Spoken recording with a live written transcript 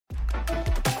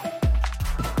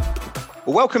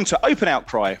Well, welcome to Open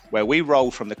Outcry, where we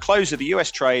roll from the close of the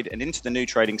US trade and into the new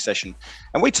trading session.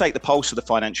 And we take the pulse of the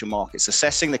financial markets,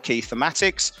 assessing the key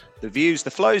thematics, the views, the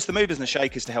flows, the movers and the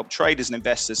shakers to help traders and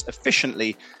investors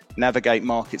efficiently navigate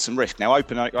markets and risk. Now,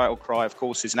 Open Outcry, of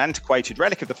course, is an antiquated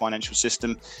relic of the financial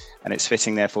system, and it's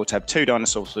fitting, therefore, to have two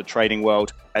dinosaurs of the trading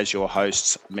world as your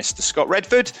hosts, Mr. Scott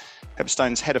Redford,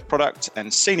 Pepperstone's head of product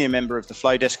and senior member of the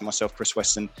Flow Desk, and myself, Chris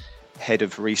Weston, head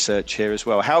of research here as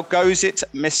well. How goes it,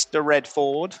 Mr.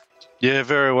 Redford? Yeah,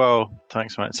 very well.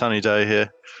 Thanks, mate. Sunny day here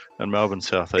in Melbourne,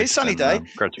 South East. It's sunny day.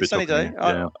 Great to be sunny talking day.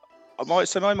 to you.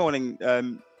 So my morning,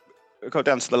 I got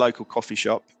down to the local coffee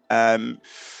shop. The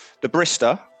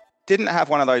barista didn't have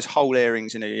one of those whole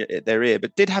earrings in their ear,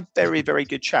 but did have very, very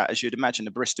good chat, as you'd imagine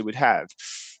a barista would have.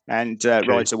 And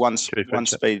rides a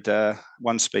one-speed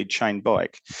chain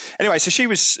bike. Anyway, so she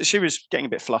was getting a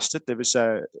bit flustered.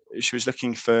 She was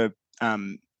looking for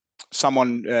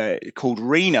someone called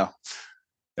Rena.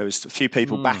 There was a few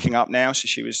people backing up now, so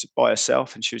she was by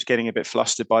herself, and she was getting a bit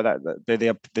flustered by that,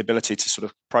 the ability to sort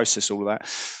of process all of that.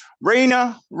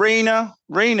 Rena,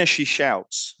 she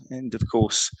shouts. And of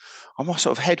course, my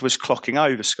sort of head was clocking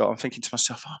over, Scott. I'm thinking to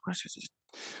myself, what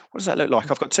does that look like?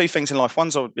 I've got two things in life.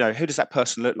 One's, who does that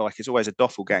person look like? It's always a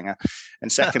doppelganger.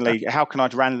 And secondly, how can I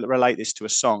relate this to a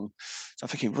song? So I'm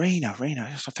thinking, Rena.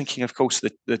 I'm thinking, of course,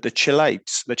 the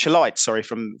Chilites,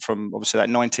 from obviously that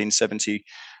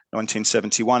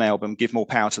 1971 album, Give More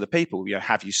Power to the People,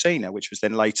 Have You Seen Her, which was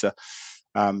then later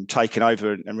taken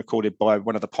over and recorded by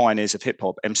one of the pioneers of hip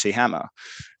hop, MC Hammer.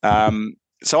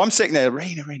 So I'm sitting there,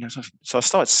 Rena. So I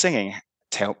started singing,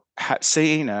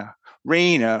 seen her,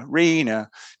 Rena,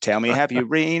 tell me, have you,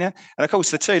 Rena? And of course,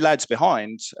 the two lads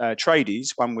behind,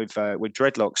 tradies, one with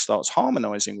dreadlocks, starts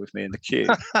harmonising with me in the queue.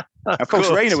 Of course,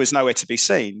 Rena was nowhere to be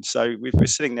seen. So we're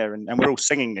sitting there and we're all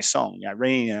singing this song,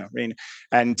 Rena.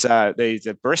 And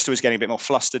the barista was getting a bit more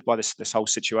flustered by this whole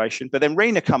situation. But then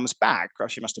Rena comes back.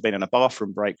 She must have been on a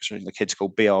bathroom break, because the kids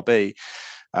called BRB.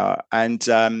 So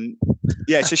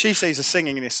she sees us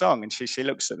singing this song, and she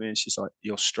looks at me and she's like,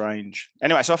 "You're strange."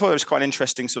 Anyway, so I thought it was quite an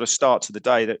interesting sort of start to the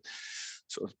day, that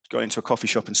sort of got into a coffee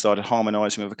shop and started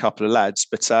harmonising with a couple of lads.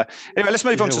 But anyway, let's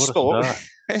move on to sport.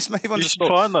 Let's move on to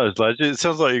sport. Find those lads. It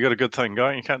sounds like you've got a good thing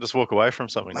going. You can't just walk away from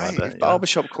something like that.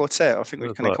 Barbershop quartet. I think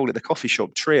we kind of call it the coffee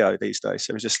shop trio these days.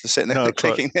 So we're just sitting there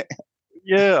clicking it.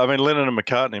 Yeah, I mean, Lennon and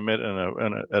McCartney met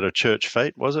at a church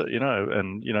fete, was it?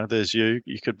 And there's you.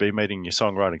 You could be meeting your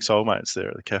songwriting soulmates there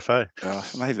at the cafe.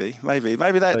 Maybe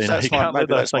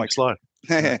that's my slide.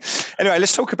 Anyway,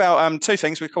 let's talk about two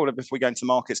things we call it before we go into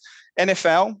markets.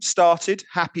 NFL started.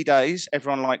 Happy days.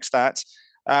 Everyone likes that.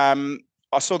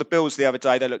 I saw the Bills the other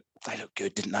day. They look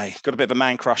good, didn't they? Got a bit of a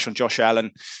man crush on Josh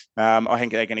Allen. I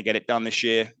think they're going to get it done this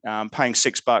year. Paying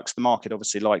 $6, the market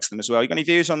obviously likes them as well. You got any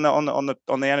views on the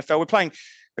NFL?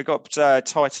 We've got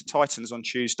Titans on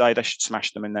Tuesday. They should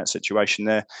smash them in that situation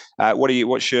there.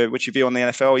 What's your view on the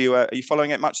NFL? Are you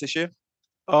following it much this year?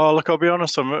 Oh, look, I'll be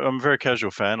honest, I'm a very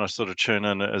casual fan. I sort of tune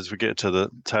in as we get to the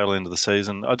tail end of the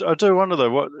season. I do wonder,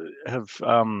 though, what have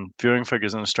viewing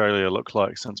figures in Australia looked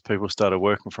like since people started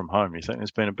working from home? You think there's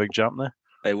been a big jump there?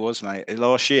 It was, mate.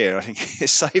 Last year, I think it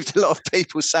saved a lot of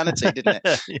people's sanity, didn't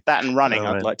it? That and running,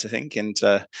 I'd like to think. And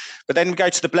but then we go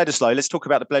to the Bledisloe. Let's talk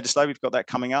about the Bledisloe. We've got that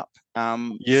coming up.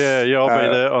 I'll be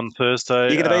there on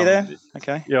Thursday. You're going to be there?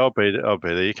 Okay. Yeah, I'll be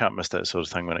there. You can't miss that sort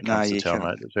of thing when it comes to town,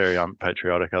 mate. It's very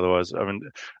unpatriotic otherwise. I mean,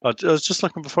 I was just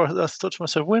looking before. I thought to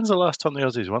myself, when's the last time the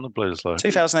Aussies won the Bledisloe?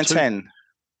 2010.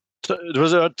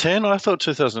 Was it 10? I thought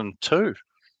 2002.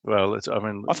 Well, I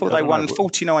thought they won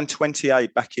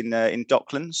 49-28 back in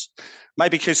Docklands.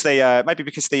 Maybe because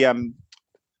the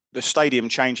stadium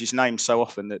changes names so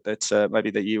often that maybe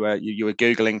that you were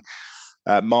googling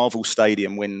Marvel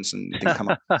Stadium wins and didn't come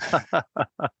up.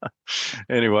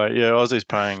 Anyway, yeah, Aussie's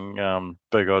paying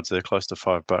big odds there, close to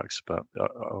 $5, but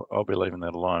I'll be leaving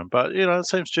that alone. But it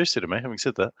seems juicy to me. Having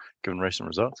said that, given recent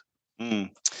results.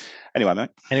 Anyway, mate.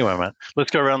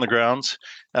 Let's go around the grounds.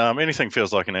 Anything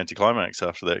feels like an anticlimax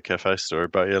after that cafe story,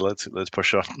 but yeah, let's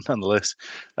push on nonetheless.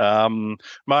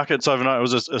 Markets overnight, it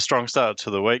was a strong start to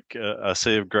the week. A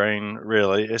sea of green,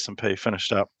 really. S&P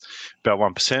finished up about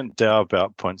 1%, Dow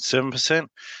about 0.7%.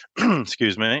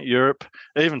 Excuse me. Europe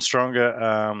even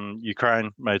stronger.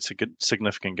 Ukraine made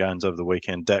significant gains over the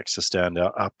weekend. DAX is down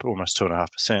up almost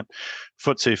 2.5%.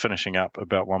 FTSE finishing up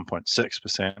about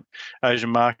 1.6%. Asian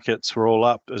markets were all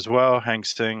up as well. Hang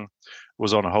Seng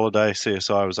was on a holiday.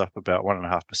 CSI was up about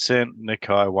 1.5%. Nikkei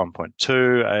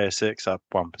 1.2%. ASX up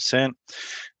 1%.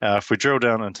 If we drill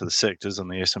down into the sectors and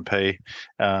the S&P,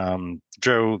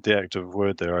 drill the active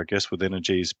word there, I guess, with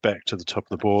energies back to the top of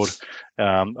the board,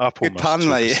 up Good almost pun,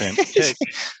 2%.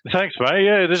 Thanks, mate.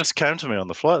 Yeah, they just came to me on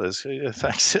the flight. Yeah,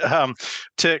 thanks.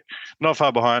 Tech, not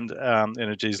far behind.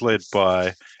 Energy's led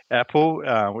by Apple,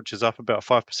 which is up about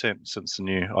 5% since the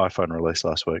new iPhone release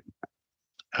last week.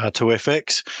 To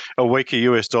FX, a weaker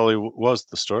US dollar was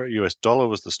the story. US dollar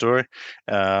was the story.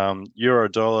 Euro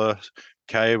dollar,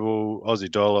 cable, Aussie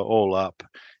dollar, all up.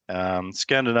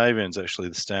 Scandinavian's actually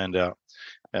the standout.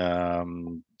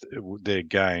 Their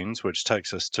gains, which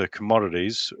takes us to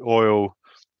commodities. Oil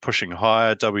pushing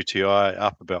higher, WTI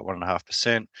up about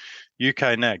 1.5%.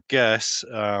 UK nat gas,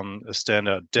 a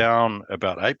standout, down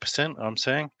about 8%, I'm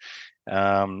saying.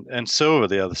 And silver,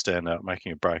 the other standout,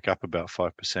 making a break, up about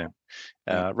 5%.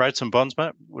 Rates and bonds,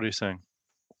 mate, what are you saying?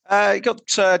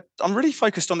 I'm really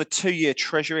focused on the 2-year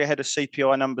Treasury ahead of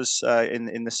CPI numbers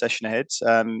in the session ahead.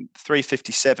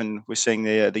 357, we're seeing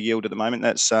the yield at the moment.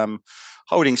 That's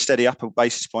holding steady up a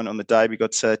basis point on the day. We've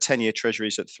got 10-year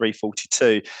Treasuries at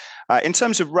 342. In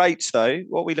terms of rates, though,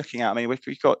 what are we looking at? I mean,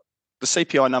 we've got the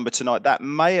CPI number tonight. That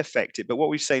may affect it, but what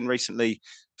we've seen recently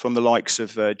from the likes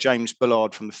of James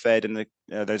Bullard from the Fed and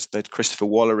there's Christopher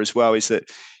Waller as well, is that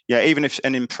even if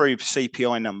an improved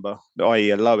CPI number,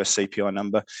 i.e. a lower CPI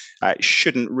number,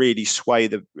 shouldn't really sway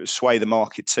the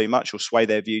market too much or sway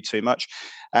their view too much.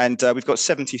 And we've got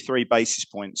 73 basis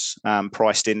points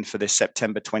priced in for this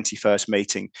September 21st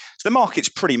meeting. So the market's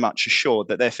pretty much assured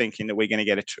that they're thinking that we're going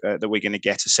to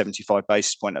get a 75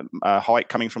 basis point hike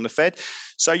coming from the Fed.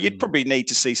 So you'd probably need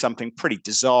to see something pretty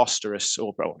disastrous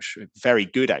or very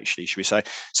good, actually, should we say,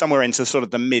 somewhere into sort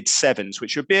of the mid sevens,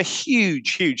 which would be a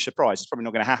huge, huge surprise. It's probably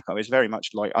not going to happen. It's very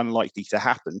much unlikely to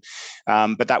happen.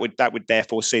 But that would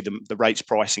therefore see the rates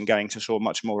pricing going to sort of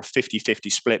much more a 50-50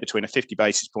 split between a 50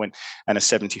 basis point and a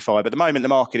 75. At the moment, the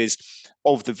market is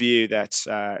of the view that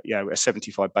a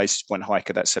 75 basis point hike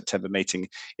at that September meeting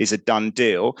is a done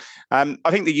deal. I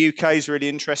think the UK is really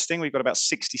interesting. We've got about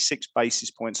 66 basis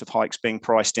points of hikes being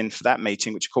priced in for that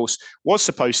meeting, which of course was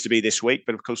supposed to be this week,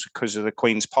 but of course because of the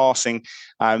Queen's passing,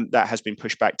 that has been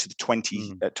pushed back to the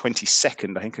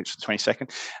 22nd. I think it's the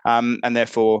 22nd, and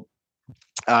therefore.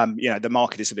 The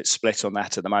market is a bit split on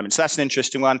that at the moment. So that's an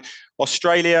interesting one.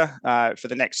 Australia, for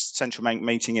the next central bank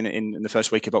meeting in the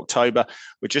first week of October,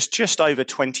 we're just over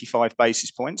 25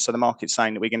 basis points. So the market's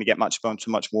saying that we're going to get much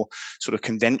more sort of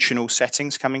conventional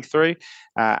settings coming through.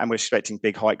 And we're expecting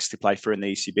big hikes to play through in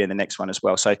the ECB in the next one as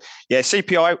well. So,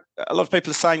 CPI, a lot of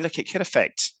people are saying, look, it could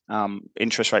affect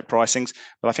interest rate pricings.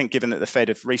 But I think given that the Fed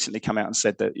have recently come out and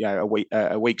said that a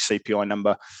weak CPI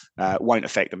number won't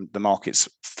affect them, the market's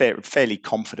fairly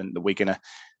confident that we're going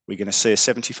to see a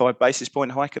 75 basis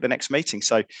point hike at the next meeting.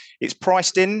 So it's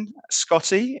priced in,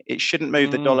 Scotty. It shouldn't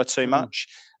move the dollar too much.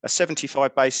 A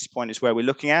 75 basis point is where we're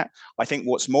looking at. I think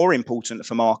what's more important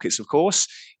for markets, of course,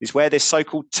 is where this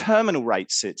so-called terminal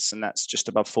rate sits, and that's just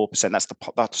above 4%.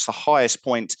 That's the highest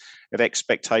point of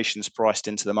expectations priced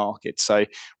into the market. So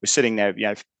we're sitting there,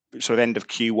 sort of end of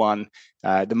Q1.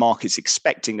 The market's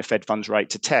expecting the Fed funds rate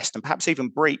to test and perhaps even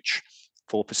breach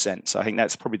 4%. So I think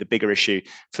that's probably the bigger issue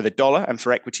for the dollar and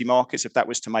for equity markets. If that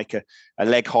was to make a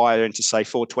leg higher into say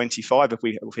 425, if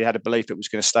we had a belief it was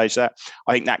going to stage that,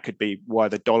 I think that could be why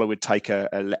the dollar would take a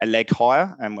leg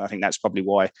higher, and I think that's probably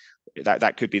why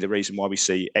that could be the reason why we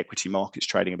see equity markets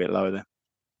trading a bit lower there.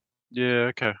 Yeah.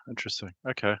 Okay. Interesting.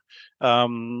 Okay.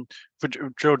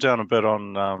 Drill down a bit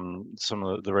on some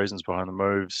of the reasons behind the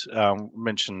moves.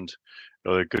 Mentioned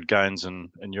good gains in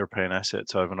European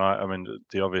assets overnight. I mean,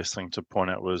 the obvious thing to point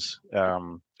out was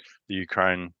the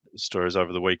Ukraine stories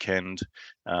over the weekend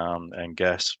and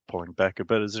gas pulling back a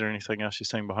bit. Is there anything else you're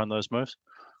seeing behind those moves?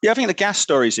 Yeah, I think the gas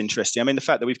story is interesting. I mean, the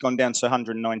fact that we've gone down to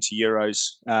 190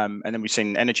 euros, and then we've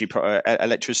seen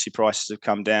electricity prices have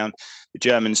come down. The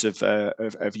Germans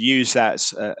have used that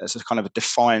as a kind of a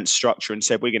defiant structure and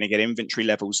said we're going to get inventory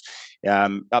levels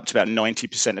up to about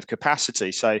 90% of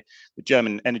capacity. So the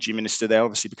German energy minister, they're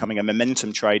obviously becoming a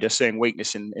momentum trader, seeing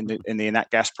weakness in the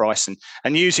nat gas price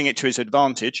and using it to his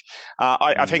advantage.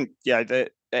 I think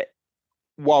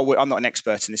while I'm not an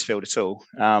expert in this field at all,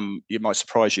 it might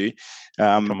surprise you.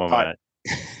 Come on,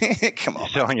 mate. Come on, you're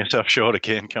selling yourself short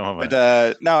again. Come on, mate.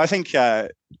 But no, I think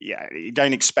you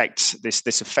don't expect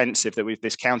this offensive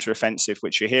this counter-offensive,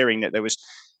 which you're hearing that there was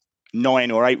 9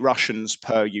 or 8 Russians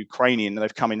per Ukrainian.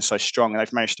 They've come in so strong and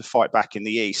they've managed to fight back in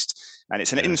the east, and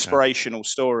it's an inspirational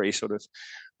story, sort of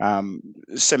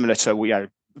similar to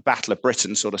Battle of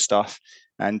Britain sort of stuff.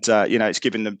 And it's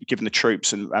given the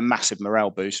troops a massive morale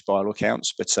boost by all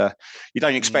accounts. But you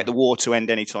don't expect the war to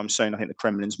end anytime soon. I think the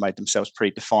Kremlin's made themselves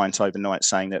pretty defiant overnight,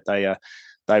 saying that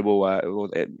they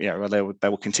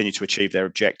will continue to achieve their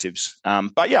objectives.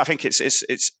 But yeah, I think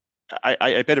it's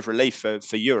a bit of relief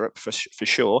for Europe for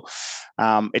sure.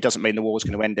 It doesn't mean the war is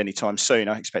going to end anytime soon.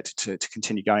 I expect it to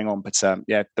continue going on. But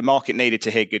yeah, the market needed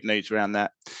to hear good news around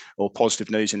that, or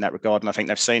positive news in that regard. And I think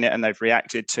they've seen it and they've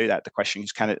reacted to that. The question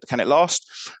is, can it last?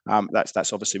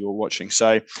 That's obviously what we're watching.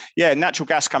 So yeah, natural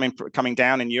gas coming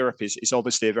down in Europe is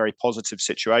obviously a very positive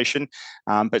situation.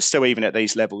 But still, even at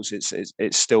these levels,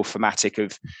 it's still thematic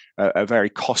of a very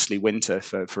costly winter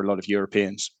for a lot of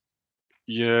Europeans.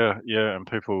 Yeah, and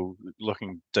people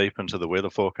looking deep into the weather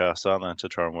forecast, aren't they, to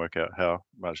try and work out how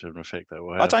much of an effect that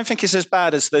will have. I don't think it's as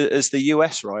bad as the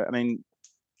US, right? I mean,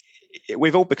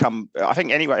 we've all become, I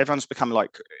think anyway, everyone's become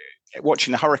like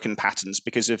watching the hurricane patterns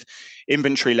because of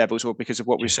inventory levels, or because of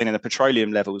what we've seen in the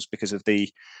petroleum levels, because of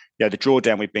the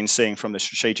drawdown we've been seeing from the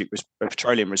strategic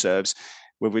petroleum reserves,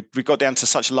 where we've got down to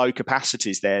such low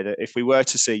capacities there that if we were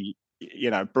to see,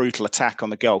 brutal attack on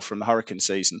the Gulf from the hurricane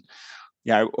season,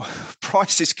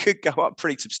 prices could go up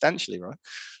pretty substantially, right?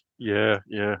 Yeah.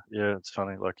 It's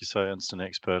funny, like you say, instant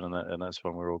expert, and that's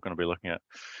one we're all going to be looking at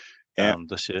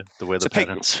this year. The weather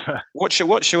patterns. What's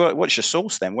your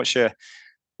source then? What's your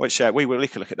we will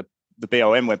look at the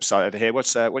BOM website over here.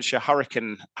 What's your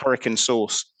hurricane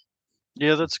source?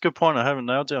 Yeah, that's a good point. I haven't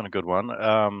nailed down a good one.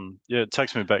 It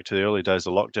takes me back to the early days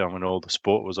of lockdown when all the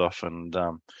sport was off, and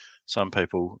some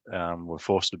people were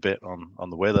forced to bet on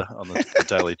the weather, on the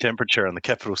daily temperature in the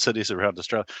capital cities around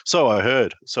Australia. So I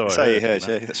heard.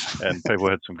 Yeah. And people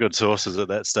had some good sources at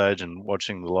that stage, and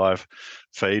watching the live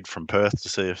feed from Perth to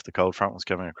see if the cold front was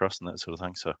coming across and that sort of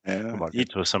thing. So we might get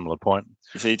to a similar point.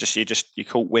 So you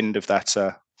caught wind of that.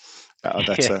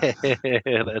 That's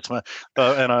my.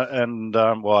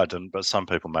 Well, I didn't, but some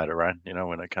people made it rain.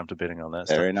 When it came to betting on that.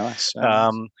 Very nice.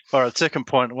 All right. Second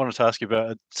point, I wanted to ask you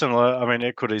about similar. I mean,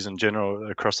 equities in general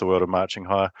across the world are marching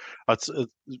higher.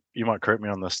 You might correct me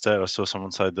on this stat. I saw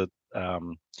someone say that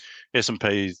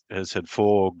S&P has had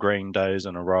 4 green days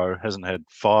in a row. Hasn't had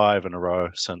 5 in a row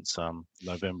since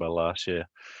November last year.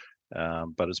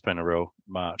 But it's been a real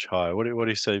march higher. What do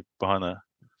you see behind that?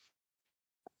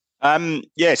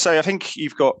 So I think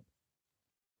you've got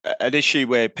an issue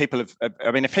where if people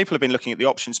have been looking at the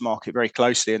options market very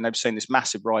closely, and they've seen this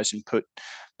massive rise in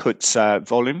puts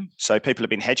volume. So people have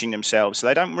been hedging themselves. So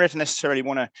they don't really necessarily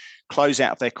want to close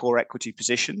out of their core equity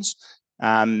positions,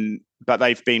 but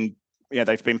they've been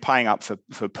paying up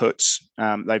for puts.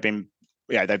 They've been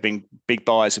big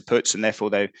buyers of puts, and therefore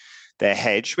they're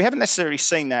hedged. We haven't necessarily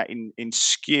seen that in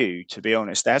skew, to be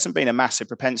honest. There hasn't been a massive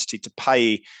propensity to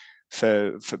pay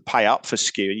pay up for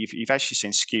skew. You've actually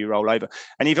seen skew roll over,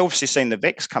 and you've obviously seen the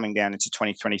VIX coming down into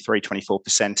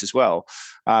 24% as well.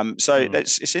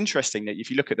 It's interesting that if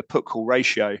you look at the put call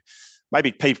ratio,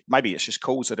 maybe it's just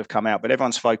calls that have come out, but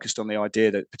everyone's focused on the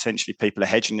idea that potentially people are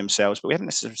hedging themselves, but we haven't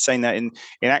necessarily seen that in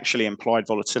actually implied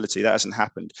volatility. That hasn't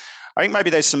happened. I think maybe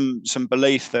there's some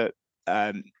belief that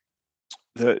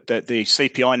the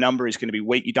CPI number is going to be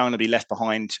weak. You don't want to be left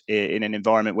behind in an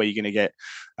environment where you're going to get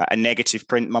a negative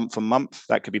print month on month.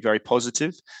 That could be very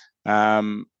positive.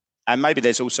 And maybe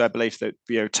there's also a belief that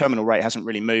terminal rate hasn't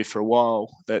really moved for a while,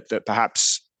 that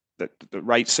perhaps the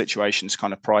rate situation is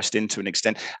kind of priced in to an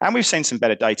extent. And we've seen some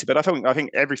better data, but I think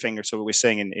everything sort of we're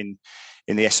seeing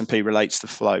in the S&P relates to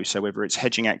flow. So whether it's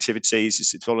hedging activities,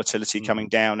 it's volatility coming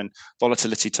down and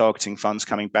volatility targeting funds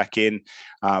coming back in.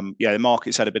 The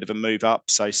market's had a bit of a move up.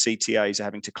 So CTAs are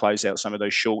having to close out some of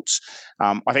those shorts.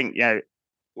 I think,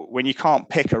 when you can't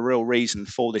pick a real reason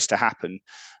for this to happen,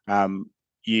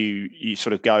 you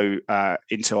sort of go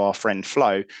into our friend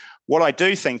flow. What I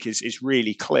do think is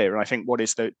really clear, and I think what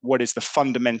is the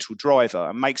fundamental driver,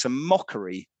 and makes a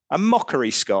mockery,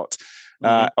 Scott,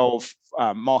 of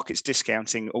markets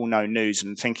discounting all known news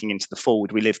and thinking into the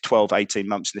forward. We live 12, 18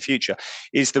 months in the future,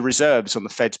 is the reserves on the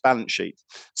Fed's balance sheet.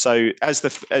 So as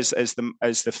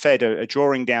the Fed are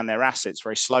drawing down their assets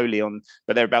very slowly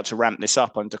but they're about to ramp this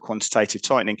up under quantitative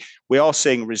tightening, we are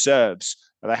seeing reserves.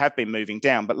 They have been moving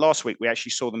down, but last week we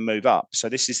actually saw them move up. So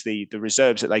this is the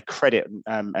reserves that they credit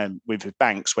with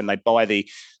banks when they buy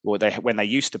when they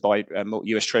used to buy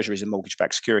US Treasuries and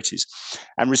mortgage-backed securities,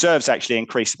 and reserves actually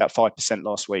increased about 5%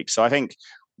 last week. So I think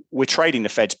we're trading the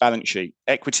Fed's balance sheet.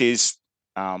 Equities,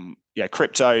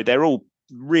 crypto, they're all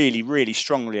really, really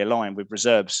strongly aligned with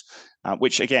reserves,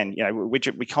 which again,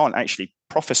 we can't actually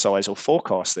prophesize or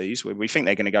forecast these. We think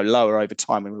they're going to go lower over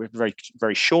time, and we're very,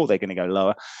 very sure they're going to go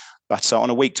lower. But on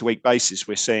a week-to-week basis,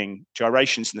 we're seeing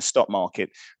gyrations in the stock market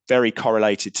very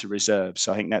correlated to reserves.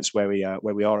 So I think that's where we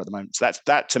are at the moment. So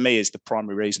that to me is the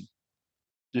primary reason.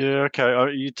 Yeah.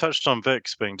 Okay. You touched on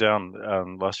VIX being down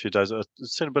last few days. I've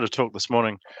seen a bit of talk this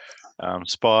morning.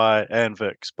 SPY and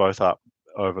VIX both up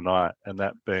overnight, and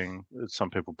that being, some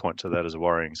people point to that as a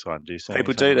worrying sign. Do you see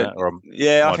People anything do on that. that, or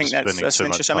Yeah, am I I think just spending that's too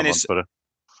much interesting. I time mean, on Twitter?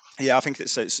 yeah, I think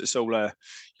it's all got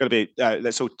to be.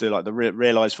 Let's all do like the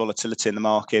realized volatility in the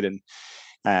market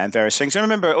and various things. And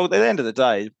remember, at the end of the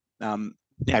day,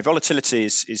 volatility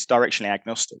is directionally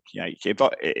agnostic.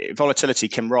 Volatility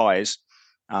can rise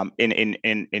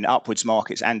in upwards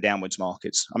markets and downwards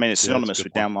markets. I mean, it's synonymous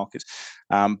with down markets.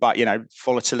 But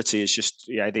volatility is just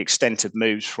the extent of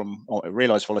moves from, or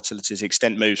realized volatility is the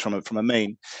extent moves from a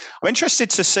mean. I'm interested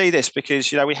to see this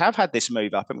because we have had this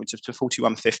move up, which is to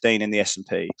 41.15 in the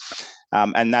S&P.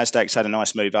 And Nasdaq's had a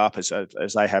nice move up as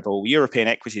they have all. European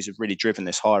equities have really driven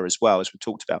this higher as well, as we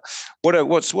talked about.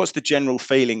 What's the general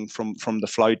feeling from the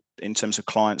flow in terms of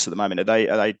clients at the moment?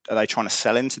 Are they trying to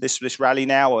sell into this rally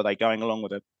now, or are they going along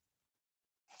with it?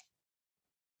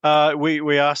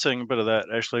 We are seeing a bit of that.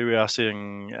 Actually, we are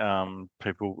seeing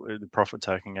people profit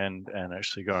taking and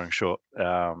actually going short.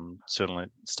 Certainly, at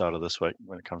the start of this week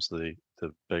when it comes to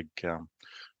the big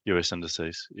US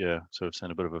indices. Yeah, so we've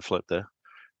seen a bit of a flip there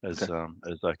as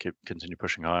they continue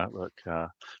pushing higher. Look,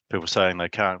 people saying they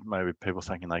can't. Maybe people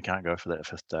thinking they can't go for that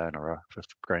fifth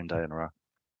green day in a row.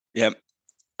 Yeah.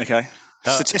 Okay.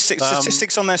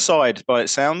 Statistics on their side, by it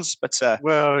sounds, but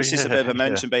this is a bit of a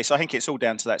momentum base. I think it's all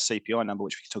down to that CPI number,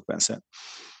 which we can talk about in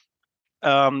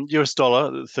a sec. US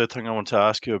dollar, the third thing I want to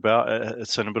ask you about,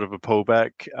 it's in a bit of a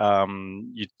pullback.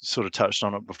 You sort of touched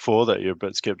on it before that you're a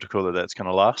bit skeptical that that's going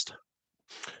to last.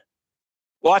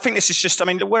 Well, I think this is just, I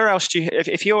mean, where else do you,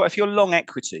 if you're long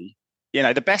equity,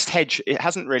 the best hedge, it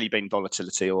hasn't really been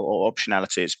volatility or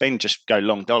optionality. It's been just go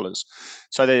long dollars.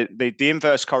 So the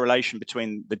inverse correlation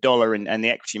between the dollar and the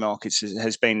equity markets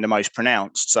has been the most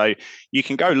pronounced. So you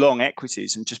can go long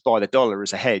equities and just buy the dollar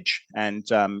as a hedge. And,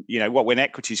 when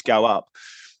equities go up,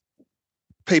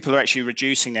 people are actually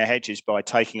reducing their hedges by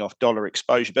taking off dollar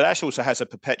exposure. But that also has a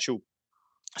perpetual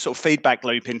sort of feedback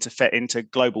loop into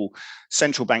global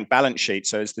central bank balance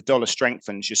sheets. So as the dollar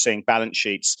strengthens, you're seeing balance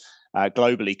sheets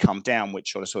globally come down,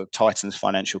 which sort of tightens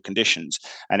financial conditions,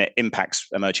 and it impacts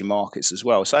emerging markets as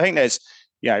well. So I think there's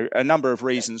a number of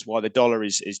reasons why the dollar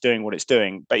is doing what it's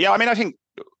doing. But yeah, I mean, I think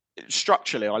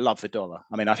structurally, I love the dollar.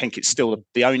 I mean, I think it's still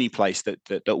the only place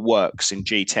that works in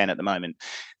G10 at the moment,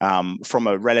 from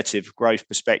a relative growth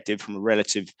perspective, from a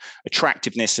relative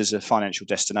attractiveness as a financial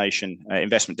destination,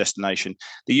 investment destination.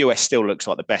 The US still looks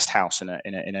like the best house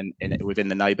within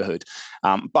the neighborhood.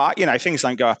 But things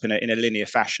don't go up in a linear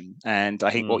fashion, and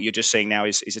I think what you're just seeing now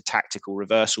is a tactical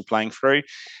reversal playing through.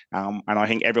 And I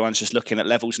think everyone's just looking at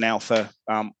levels now for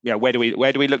where do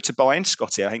we look to buy in,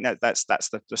 Scotty? I think that's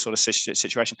the sort of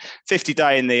situation.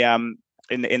 50-day in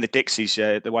the Dixies,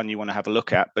 the one you want to have a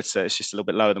look at, but it's just a little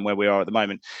bit lower than where we are at the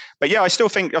moment. But yeah, I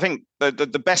think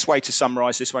the best way to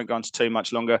summarise this, won't go on to too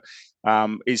much longer,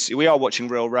 is we are watching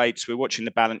real rates, we're watching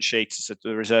the balance sheets,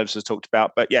 the reserves as talked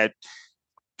about. But yeah,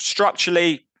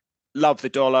 structurally, love the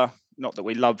dollar. Not that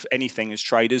we love anything as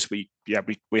traders, we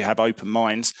have open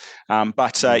minds,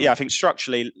 but I think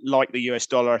structurally, like the US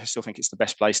dollar, I still think it's the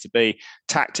best place to be.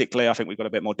 Tactically, I think we've got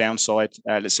a bit more downside.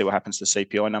 Let's see what happens to the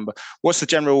CPI number. What's the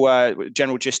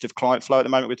general gist of client flow at the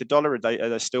moment with the dollar? Are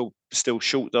they still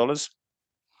short dollars?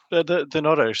 They're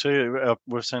not actually.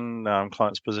 We've seen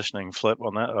clients positioning flip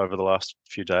on that over the last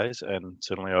few days, and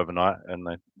certainly overnight, and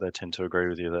they tend to agree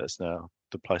with you that it's now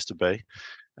the place to be.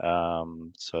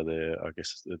 So I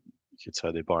guess you could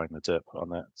say they're buying the dip on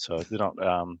that. So they're not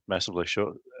massively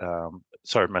short,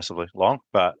 massively long,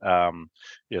 but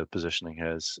the positioning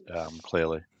has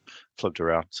clearly flipped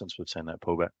around since we've seen that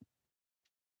pullback.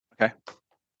 Okay.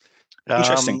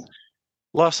 Interesting.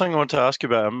 Last thing I want to ask you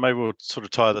about, and maybe we'll sort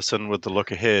of tie this in with the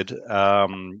look ahead.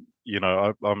 I'm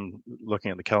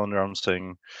looking at the calendar. I'm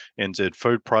seeing NZ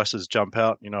food prices jump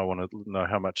out. I want to know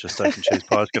how much a steak and cheese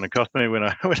pie is going to cost me when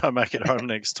I make it home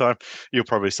next time. You'll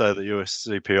probably say that US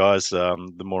CPI is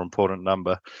the more important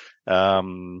number.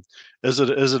 Is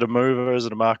it a mover? Is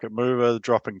it a market mover? The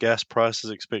drop in gas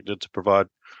prices expected to provide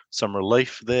some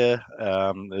relief there.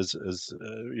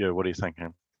 What are you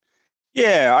thinking?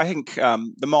 Yeah, I think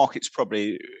the market's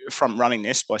probably front running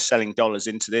this by selling dollars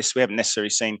into this. We haven't necessarily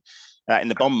seen in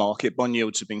the bond market. Bond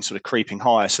yields have been sort of creeping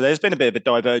higher, so there's been a bit of a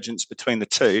divergence between the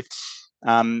two.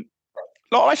 I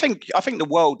think the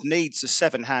world needs a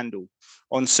 7 handle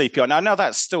on CPI. Now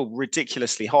that's still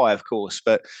ridiculously high, of course,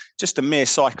 but just a mere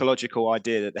psychological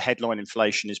idea that the headline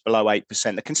inflation is below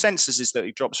 8%. The consensus is that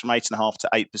it drops from 8.5% to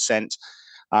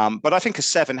 8%. But I think a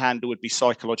 7 handle would be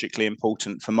psychologically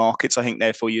important for markets. I think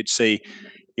therefore you'd see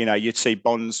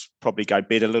bonds probably go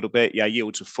bid a little bit. Yeah,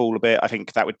 yields would fall a bit. I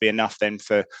think that would be enough then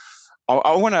for.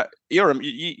 I want to.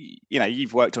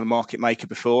 You've worked on a market maker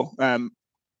before.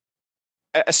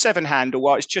 a 7 handle,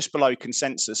 while it's just below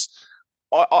consensus,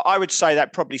 I would say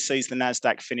that probably sees the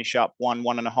Nasdaq finish up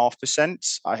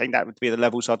 1.5%. I think that would be the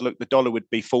levels I'd look. The dollar would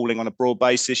be falling on a broad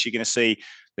basis. You're going to see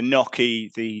the NOK,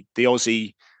 the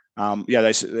Aussie,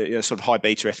 those sort of high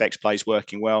beta FX plays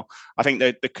working well. I think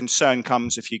the concern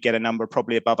comes if you get a number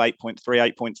probably above 8.3,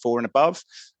 8.4 and above.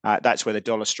 That's where the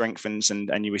dollar strengthens,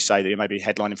 and you would say that maybe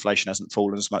headline inflation hasn't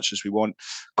fallen as much as we want.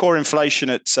 Core inflation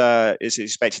is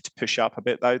expected to push up a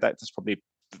bit, though. That's probably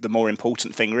the more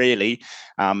important thing, really,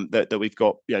 that we've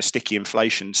got sticky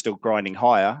inflation still grinding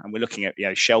higher, and we're looking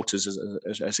at shelters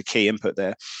as a key input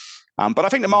there. But I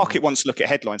think the market wants to look at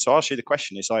headlines. So I'll ask you the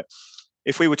question is like,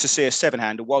 if we were to see a 7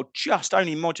 handle, while just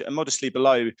only modestly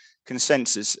below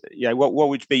consensus, what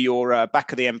would be your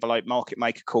back of the envelope market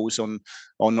maker calls on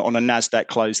a Nasdaq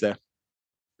close there?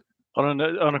 On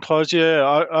a close,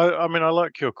 yeah. I mean, I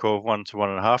like your call of 1 to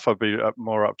 1.5. I'd be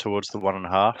more up towards the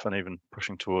 1.5 and even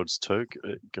pushing towards 2,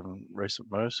 given recent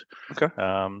moves. Okay.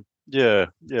 Yeah.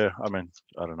 I mean,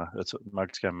 I don't know. It's a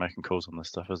mug's game making calls on this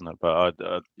stuff, isn't it? But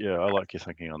I like your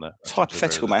thinking on that. It's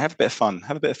hypothetical, mate. Have a bit of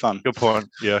fun. Good point.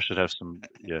 Yeah, I should have some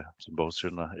balls,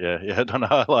 shouldn't I? Yeah. I don't know.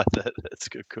 I like that. That's a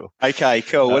good call. Okay,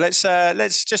 cool. Well,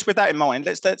 let's just with that in mind,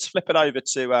 let's flip it over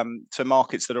to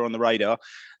markets that are on the radar.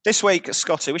 This week,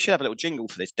 Scotty, we should have a little jingle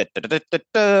for this. I'm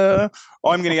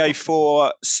going to go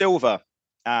for silver.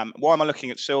 Why am I looking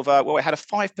at silver? Well, it had a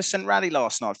 5% rally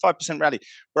last night. 5% rally.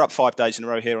 We're up 5 days in a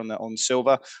row here on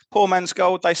silver. Poor man's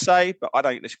gold, they say, but I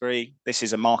don't disagree. This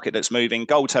is a market that's moving.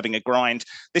 Gold's having a grind.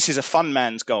 This is a fun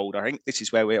man's gold. I think this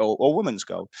is where or woman's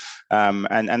gold,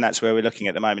 and that's where we're looking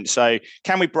at the moment. So,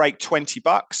 can we break $20?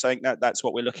 I think that's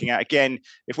what we're looking at. Again,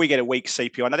 if we get a weak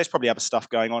CPI, I know there's probably other stuff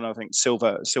going on. I think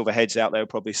silver heads out there will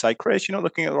probably say, Chris, you're not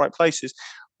looking at the right places.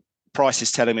 Price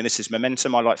is telling me this is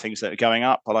momentum. I like things that are going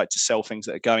up. I like to sell things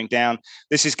that are going down.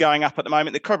 This is going up at the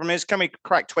moment. The problem is, can we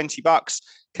crack $20?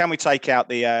 Can we take out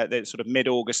the sort of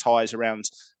mid-August highs around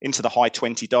into the high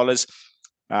 $20?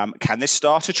 Can this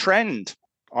start a trend?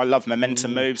 I love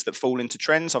momentum moves that fall into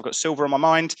trends. I've got silver on my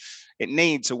mind. It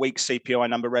needs a weak CPI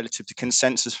number relative to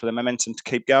consensus for the momentum to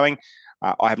keep going.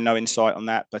 I have no insight on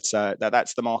that, but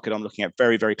that's the market I'm looking at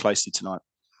very, very closely tonight.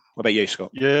 What about you,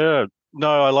 Scott? Yeah.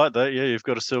 No, I like that. Yeah, you've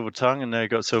got a silver tongue, and now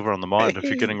you've got silver on the mind. If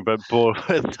you're getting a bit bored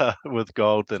with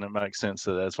gold, then it makes sense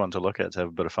that that's one to look at to have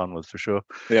a bit of fun with for sure.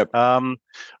 Yep. I'm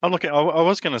looking. I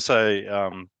was going to say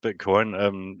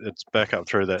Bitcoin. It's back up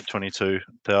through that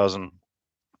 $22,000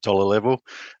 level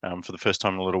for the first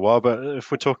time in a little while. But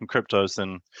if we're talking cryptos,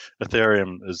 then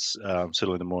Ethereum is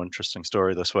certainly the more interesting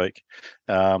story this week.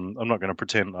 I'm not going to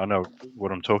pretend I know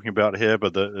what I'm talking about here,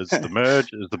 but it's the merge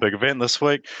is the big event this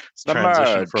week. It's the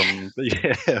transition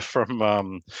merge.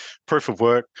 from proof of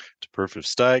work to proof of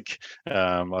stake.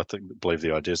 I believe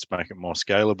the idea is to make it more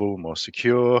scalable, more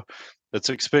secure. It's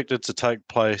expected to take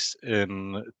place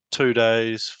in 2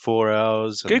 days, 4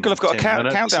 hours. Google have got a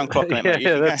countdown clock on it.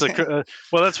 Yeah, that's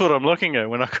what I'm looking at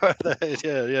when I go there.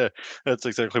 Yeah, that's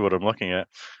exactly what I'm looking at.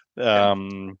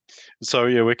 So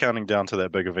yeah, we're counting down to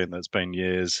that big event that's been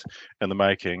years in the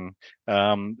making.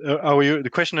 The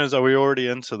question is, are we already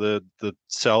into the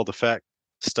sell the fact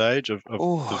stage of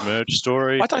the merge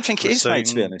story? I don't think it is, mate.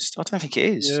 To be honest, I don't think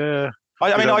it is. Yeah.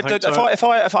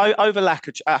 If I overlap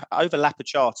a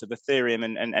chart of Ethereum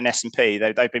and S&P,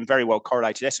 they've been very well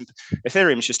correlated.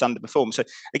 Ethereum's just underperformed. So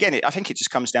again, I think it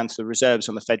just comes down to the reserves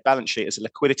on the Fed balance sheet as a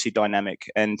liquidity dynamic,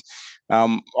 and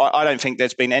I don't think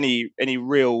there's been any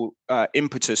real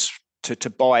impetus to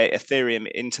buy Ethereum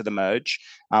into the merge.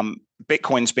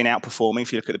 Bitcoin's been outperforming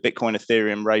if you look at the Bitcoin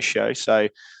Ethereum ratio. So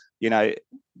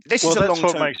this is a long-term.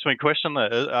 That's what makes me question that.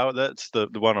 That's the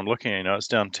one I'm looking at. It's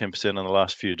down 10% in the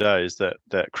last few days.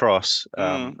 That cross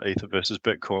Ether versus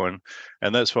Bitcoin,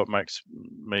 and that's what makes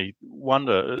me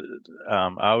wonder.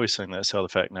 Are we seeing that sell the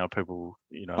fact now? People,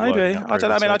 maybe I don't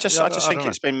know. I mean, I just think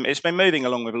it's been moving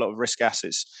along with a lot of risk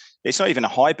assets. It's not even a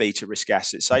high beta risk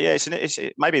asset. So yeah,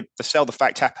 maybe the sell the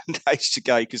fact happened days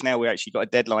ago because now we actually got a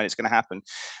deadline. It's going to happen.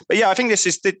 But yeah, I think this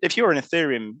is if you're an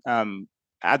Ethereum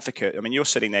advocate, I mean, you're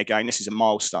sitting there going, this is a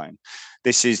milestone.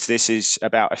 This is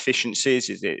about efficiencies.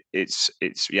 It's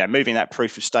moving that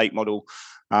proof of stake model.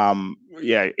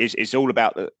 It's all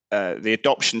about the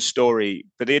adoption story,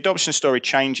 but the adoption story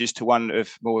changes to one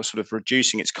of more sort of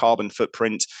reducing its carbon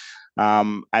footprint,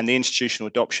 and the institutional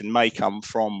adoption may come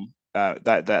from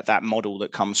that model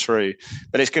that comes through,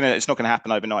 but it's not going to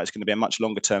happen overnight. It's going to be a much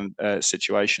longer term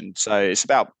situation. So it's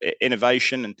about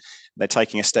innovation, and they're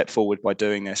taking a step forward by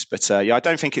doing this. But I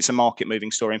don't think it's a market moving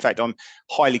story. In fact, I'm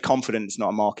highly confident it's not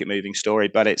a market moving story,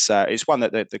 but it's one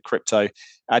that the crypto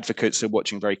advocates are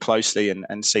watching very closely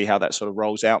and see how that sort of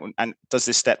rolls out. And does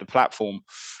this step the platform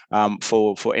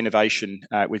for innovation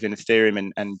within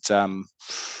Ethereum and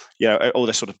all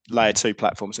the sort of layer 2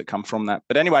 platforms that come from that.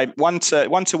 But anyway, one to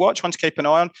watch, one to keep an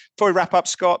eye on. Before we wrap up,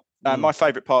 Scott, my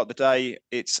favourite part of the day,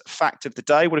 it's fact of the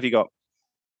day. What have you got?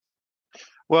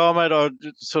 Well, mate, I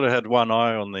sort of had one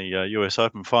eye on the US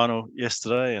Open final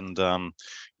yesterday, and the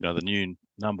new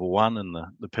number one in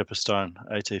the Pepperstone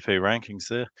ATP rankings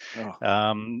there.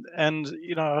 And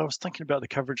I was thinking about the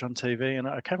coverage on TV, and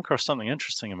I came across something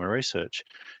interesting in my research.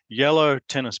 Yellow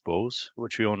tennis balls,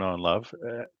 which we all know and love,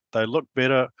 they look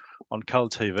better on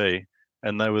coloured TV,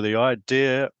 and they were the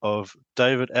idea of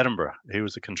David Attenborough. He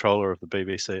was the controller of the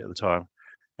BBC at the time.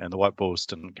 And the white balls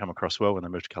didn't come across well when they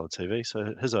moved to coloured TV.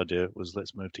 So his idea was,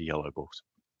 let's move to yellow balls.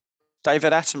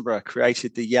 David Attenborough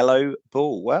created the yellow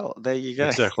ball. Well, there you go.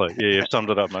 Exactly. Yeah, you've summed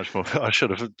it up much more. I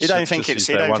should have. You don't think it was?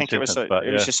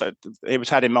 It was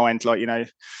had in mind, like,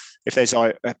 if there's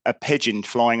a pigeon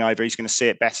flying over, he's going to see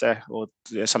it better, or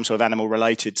some sort of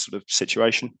animal-related sort of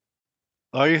situation.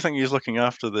 Oh, you think he's looking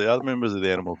after the other members of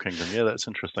the animal kingdom? Yeah, that's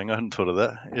interesting. I hadn't thought of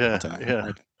that.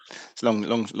 Yeah. It's a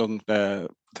long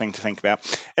thing to think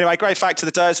about. Anyway, great fact of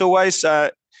the day as always.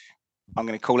 I'm going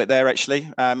to call it there, actually.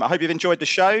 I hope you've enjoyed the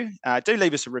show. Do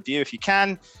leave us a review if you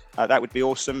can. That would be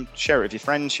awesome. Share it with your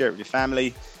friends, share it with your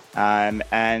family.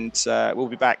 And we'll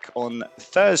be back on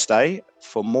Thursday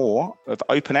for more of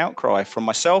Open Outcry. From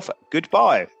myself,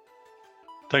 goodbye.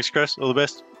 Thanks, Chris. All the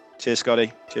best. Cheers,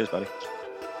 Scotty. Cheers, buddy.